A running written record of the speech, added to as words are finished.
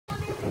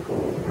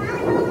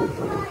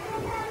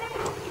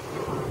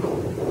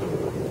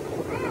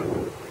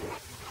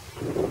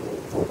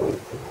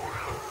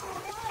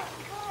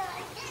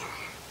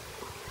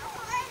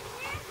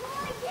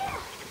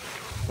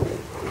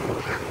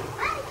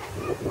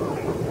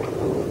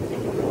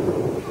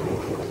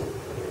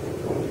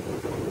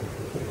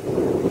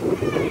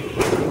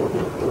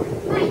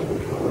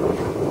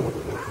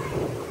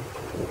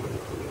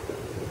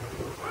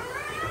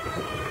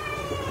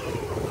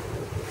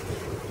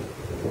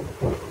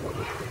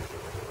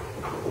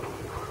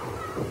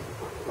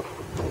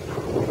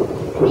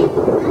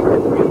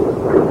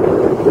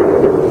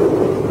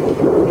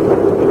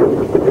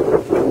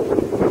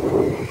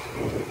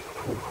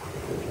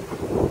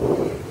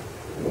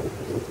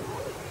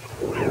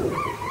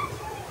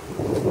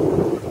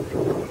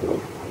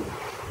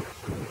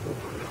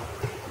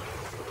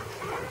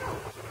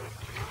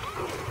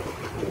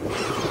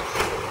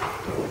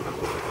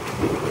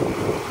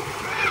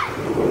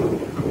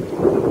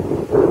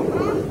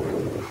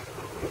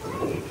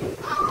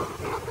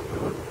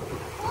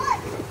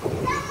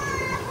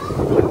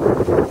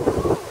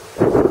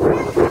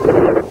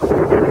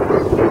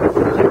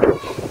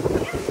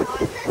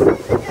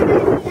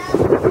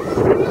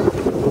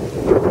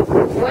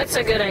That's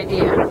a good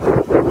idea.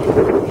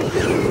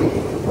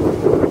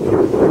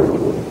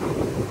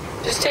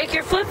 Just take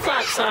your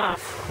flip-flops off.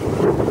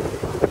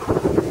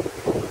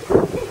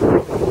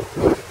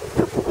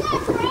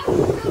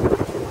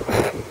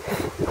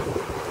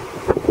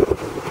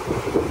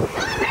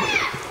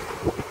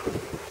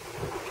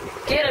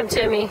 Get him,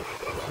 Timmy.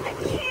 I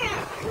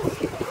can't.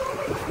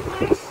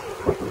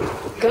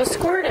 Go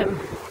squirt him.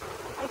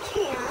 I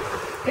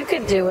can't. You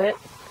could do it.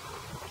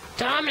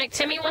 Dominic,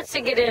 Timmy wants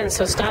to get in,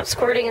 so stop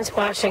squirting and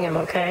splashing him,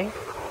 okay?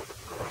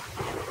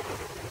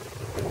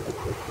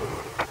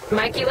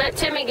 Mikey, let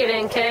Timmy get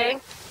in, okay?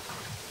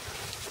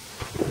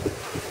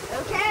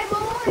 Okay,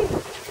 boy.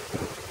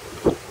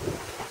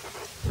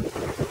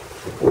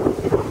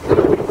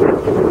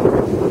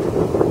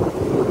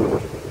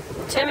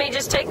 Timmy,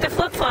 just take the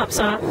flip-flops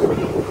off.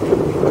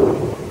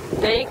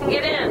 Then you can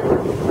get in.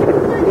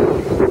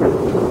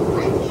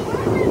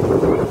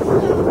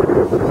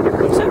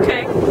 It's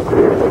okay.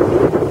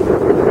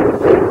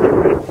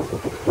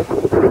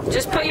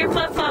 Just put your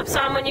flip-flops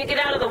on when you get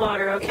out of the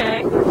water,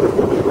 okay?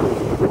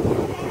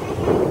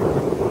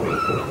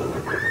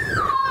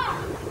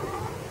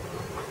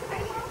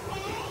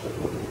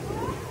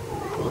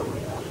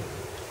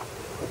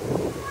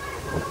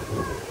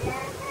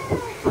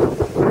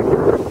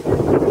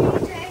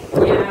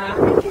 Yeah.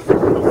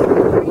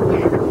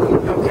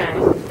 Okay.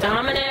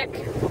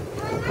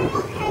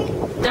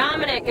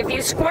 Dominic, if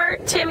you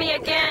squirt Timmy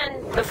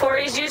again before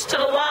he's used to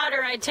the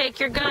water, I'd take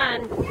your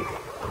gun.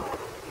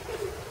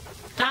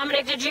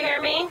 Dominic, did you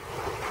hear me?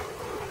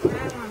 I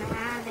want to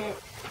have it.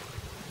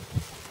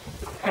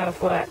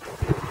 Have what?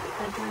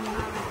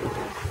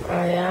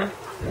 Oh, yeah?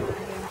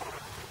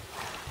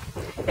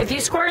 If you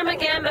squirt him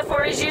again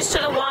before he's used to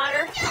the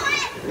water,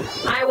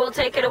 I will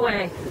take it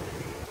away.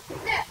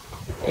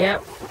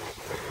 Yep.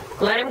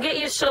 Let him get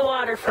used to the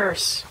water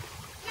first.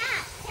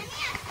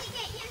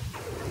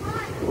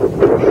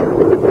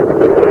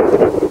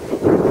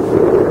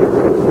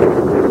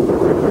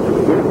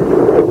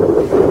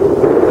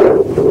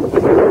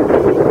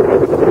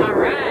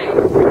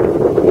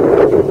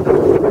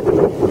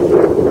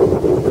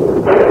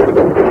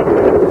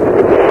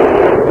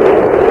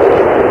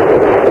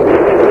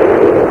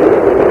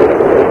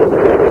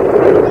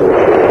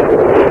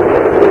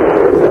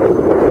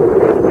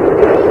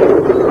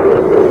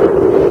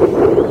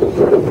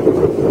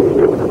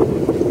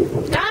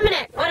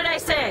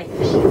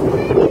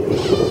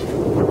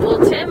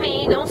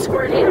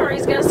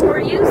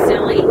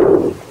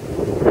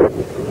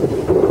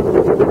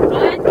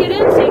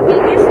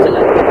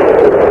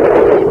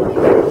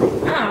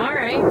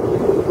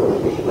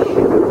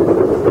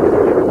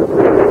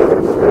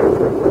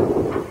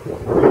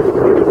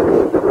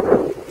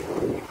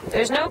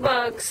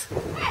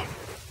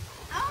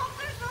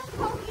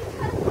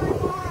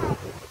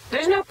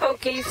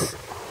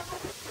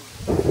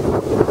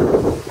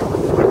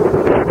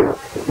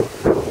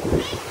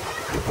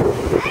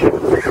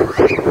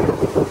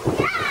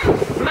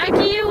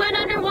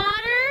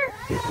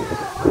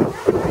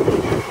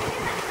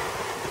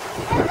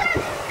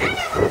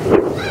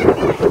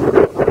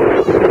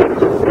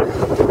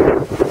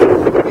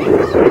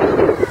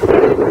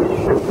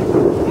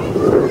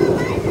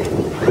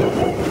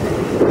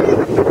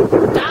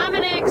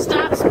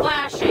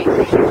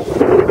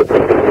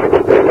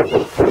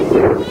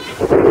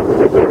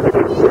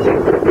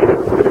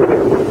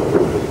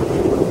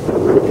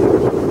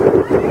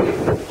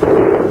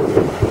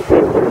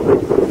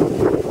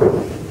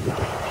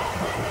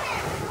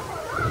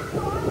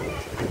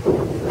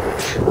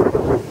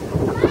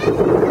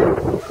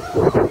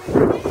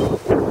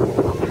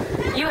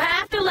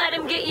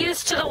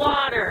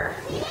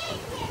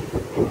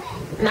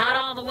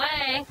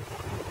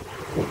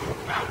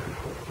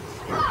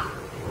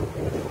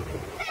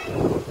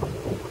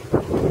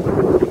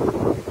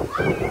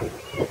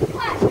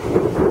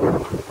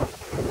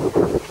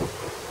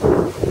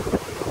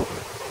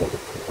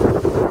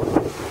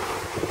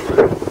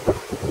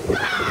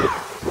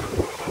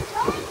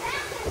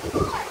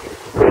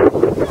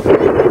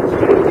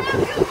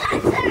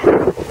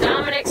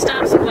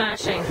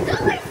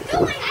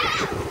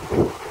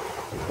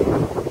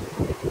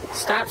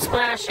 Stop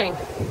splashing.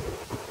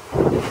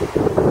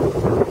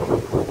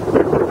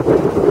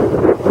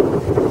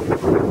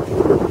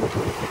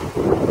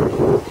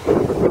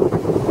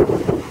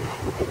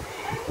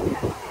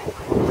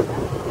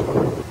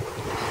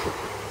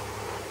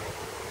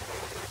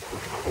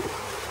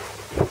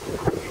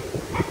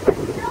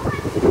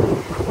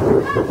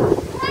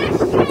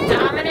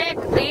 Dominic,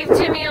 leave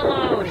Timmy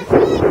alone.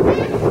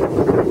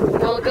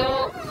 We'll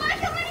go.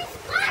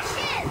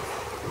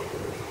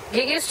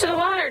 Get used to the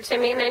water,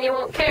 Timmy, and then you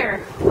won't care.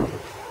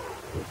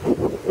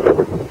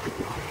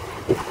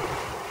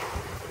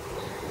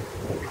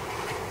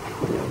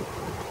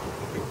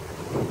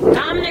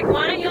 Dominic,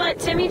 why don't you let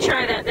Timmy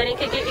try that? Then he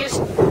could get used.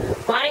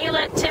 Why don't you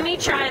let Timmy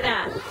try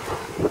that?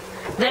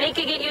 Then he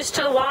could get used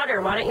to the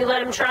water. Why don't you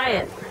let him try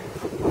it?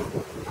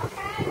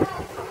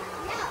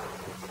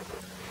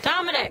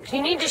 Dominic,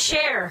 you need to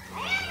share.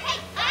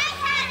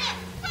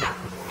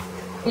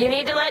 You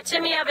need to let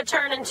Timmy have a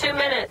turn in 2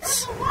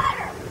 minutes.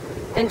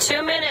 In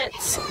 2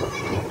 minutes.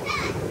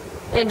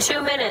 In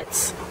 2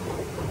 minutes.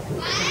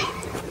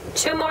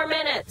 2 more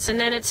minutes, and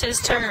then it's his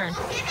turn.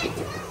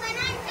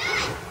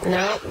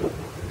 Nope.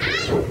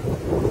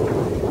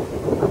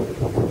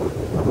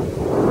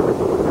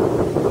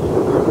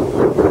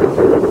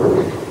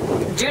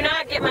 Do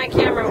not get my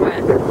camera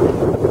wet.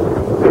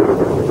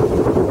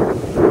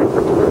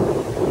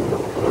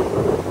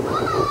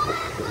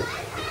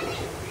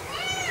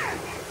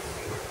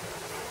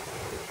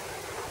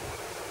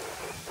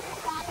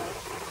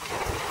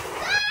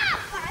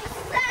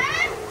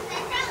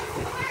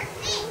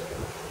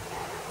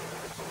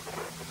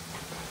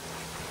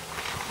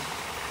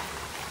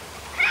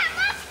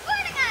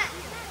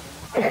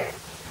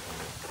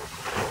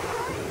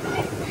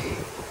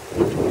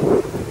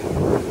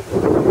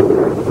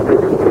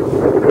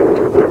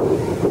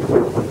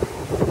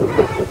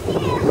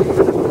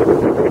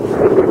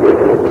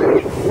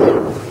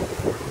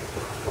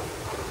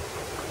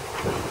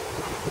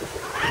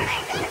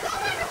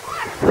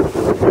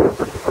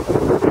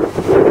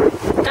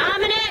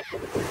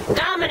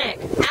 Dominic,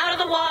 out of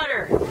the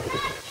water.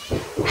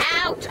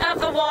 Out of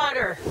the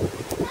water.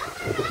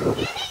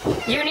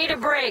 You need a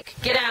break.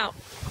 Get out.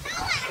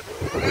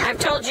 I've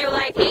told you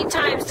like 8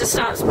 times to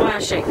stop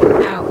splashing.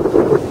 Out.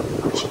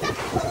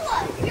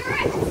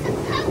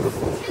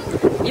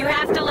 You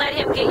have to let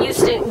him get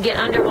used to get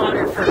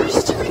underwater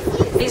first.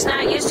 He's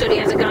not used to it. He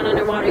hasn't gone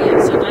underwater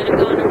yet, so let him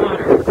go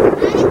underwater.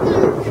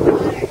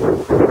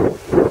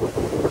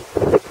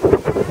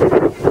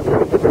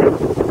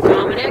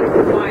 Dominic,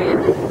 quiet.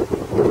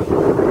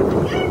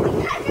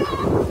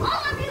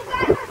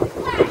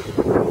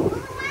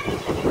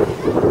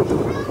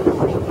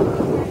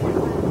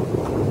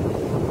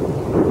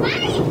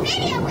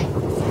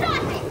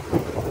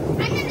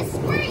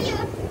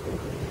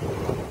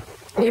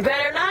 You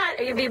better not,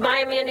 or you'll be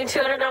buying me a new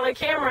 $200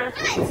 camera.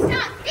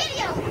 Stop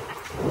videoing!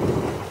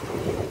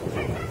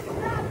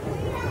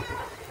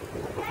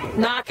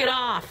 Knock it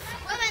off.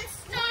 Woman,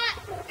 stop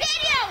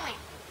videoing!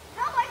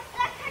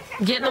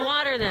 No, Get in the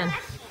water then.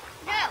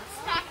 No,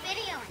 stop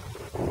videoing.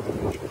 I'm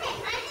gonna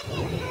get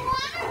in the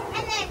water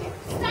and then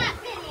stop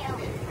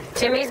videoing.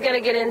 Timmy's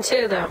gonna get in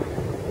too, though.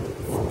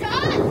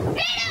 Stop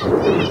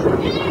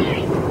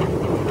videoing!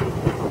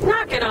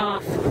 Knock it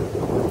off.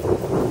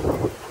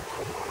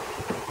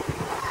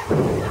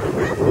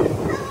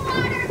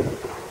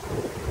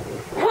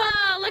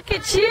 Wow, look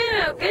at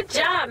you. Good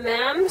job,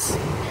 Mems.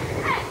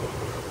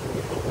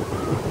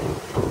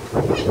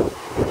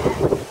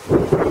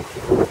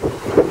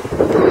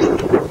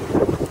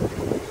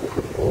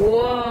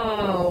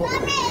 Whoa.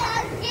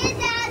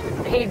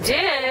 He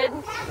did?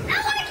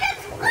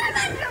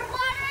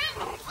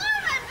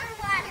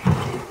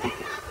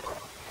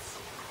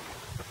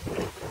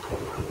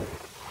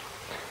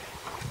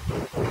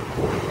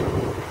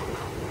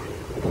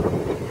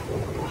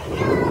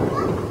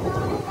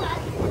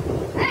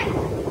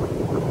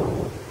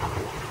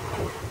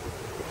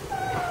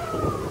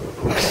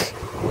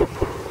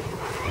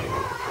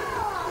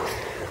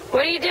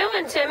 What are you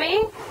doing,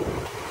 Timmy?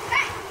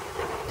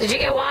 Did you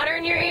get water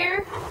in your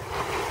ear?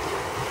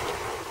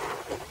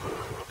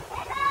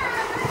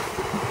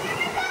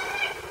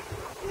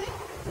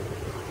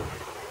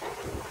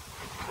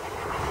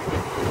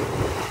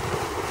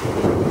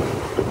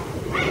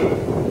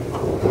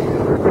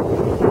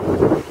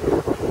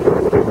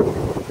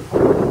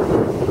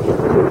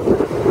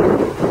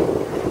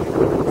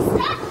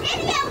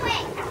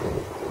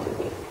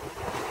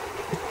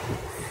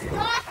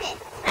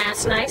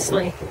 Ask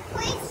nicely.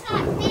 Please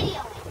stop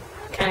videoing.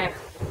 Okay.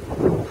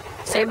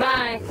 Say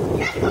bye.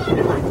 You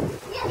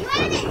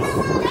had it.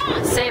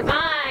 Stop. Say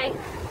bye.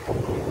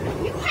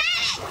 You had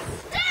it.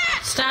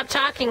 Stop. Stop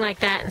talking like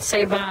that and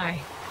say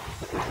bye.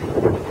 Stop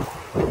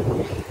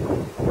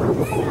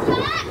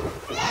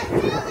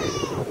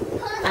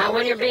videoing. Not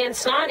when you're being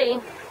snotty.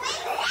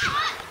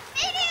 Stop.